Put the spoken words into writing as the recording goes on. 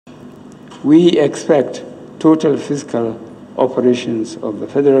We expect total fiscal operations of the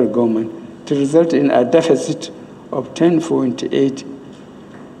federal government to result in a deficit of 10.8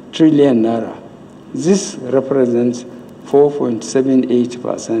 trillion naira. This represents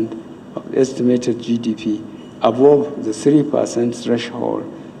 4.78% of estimated GDP, above the 3% threshold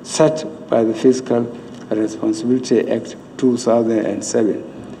set by the Fiscal Responsibility Act 2007.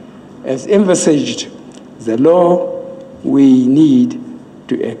 As envisaged, the law we need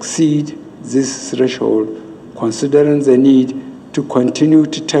to exceed this threshold, considering the need to continue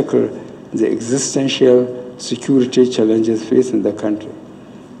to tackle the existential security challenges facing the country.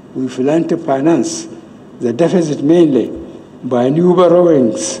 We plan to finance the deficit mainly by new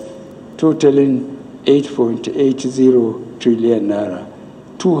borrowings totaling 8.80 trillion naira,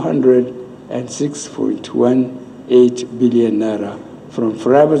 206.18 billion naira from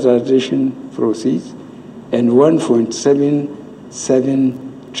privatization proceeds, and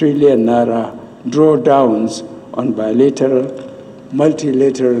 1.77 trillion naira drawdowns on bilateral,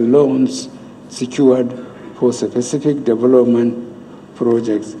 multilateral loans secured for specific development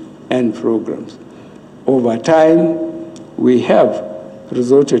projects and programs. Over time, we have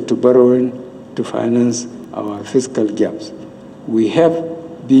resorted to borrowing to finance our fiscal gaps. We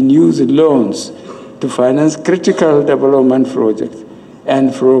have been using loans to finance critical development projects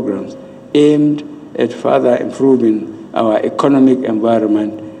and programs aimed at further improving our economic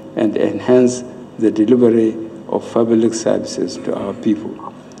environment and enhance the delivery of public services to our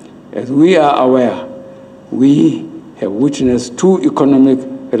people. As we are aware, we have witnessed 2 economic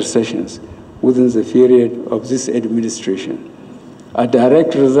recessions within the period of this administration. A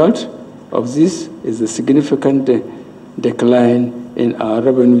direct result of this is a significant decline in our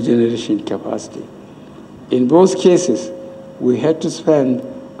revenue generation capacity. In both cases, we had to spend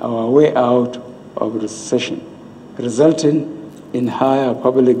our way out of recession, resulting in higher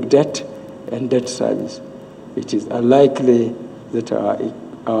public debt and debt service. It is unlikely that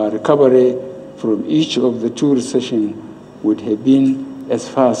our recovery from each of the 2 recessions would have been as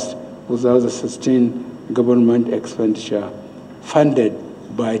fast without the sustained government expenditure funded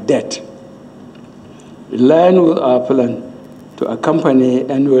by debt. In line with our plan to accompany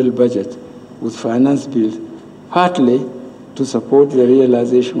annual budget with finance bills, partly to support the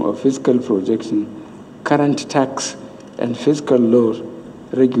realization of fiscal projection, current tax and fiscal law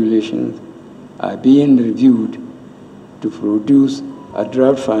regulations are being reviewed to produce a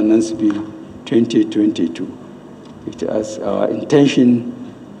draft finance bill 2022. It is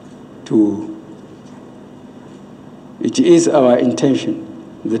our intention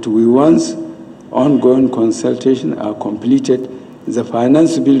that once ongoing consultations are completed, the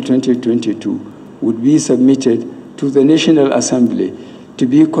Finance Bill 2022 would be submitted to the National Assembly to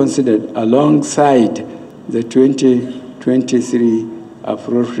be considered alongside the 2023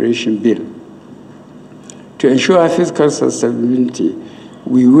 Appropriation Bill. To ensure fiscal sustainability,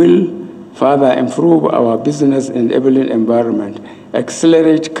 we will further improve our business enabling environment,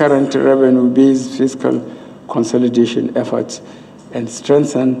 accelerate current revenue-based fiscal consolidation efforts, and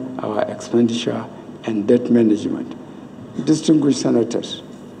strengthen our expenditure and debt management. Distinguished Senators,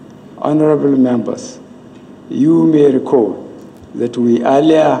 honorable members, you may recall that we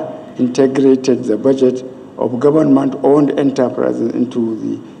earlier integrated the budget of government-owned enterprises into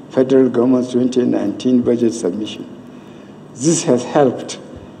the federal government's 2019 budget submission. This has helped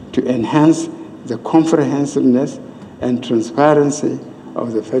to enhance the comprehensiveness and transparency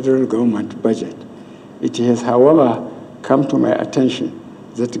of the federal government budget. It has, however, come to my attention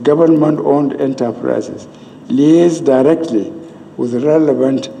that government-owned enterprises liaise directly with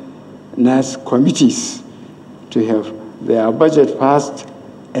relevant NAS committees to have their budget passed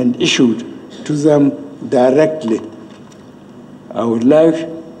and issued to them directly. I would like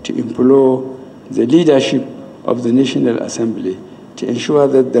to implore the leadership of the National Assembly to ensure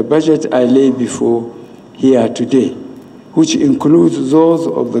that the budget I lay before here today, which includes those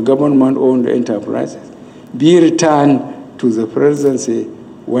of the government-owned enterprises, be returned to the presidency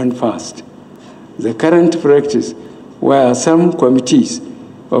when passed. The current practice, where some committees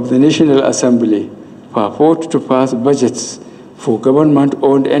of the National Assembly purport to pass budgets for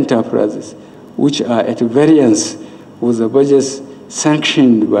government-owned enterprises, which are at variance with the budgets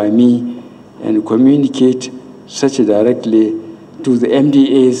sanctioned by me, and communicate such directly to the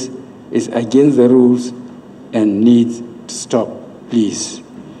MDAs, is against the rules and needs to stop, please.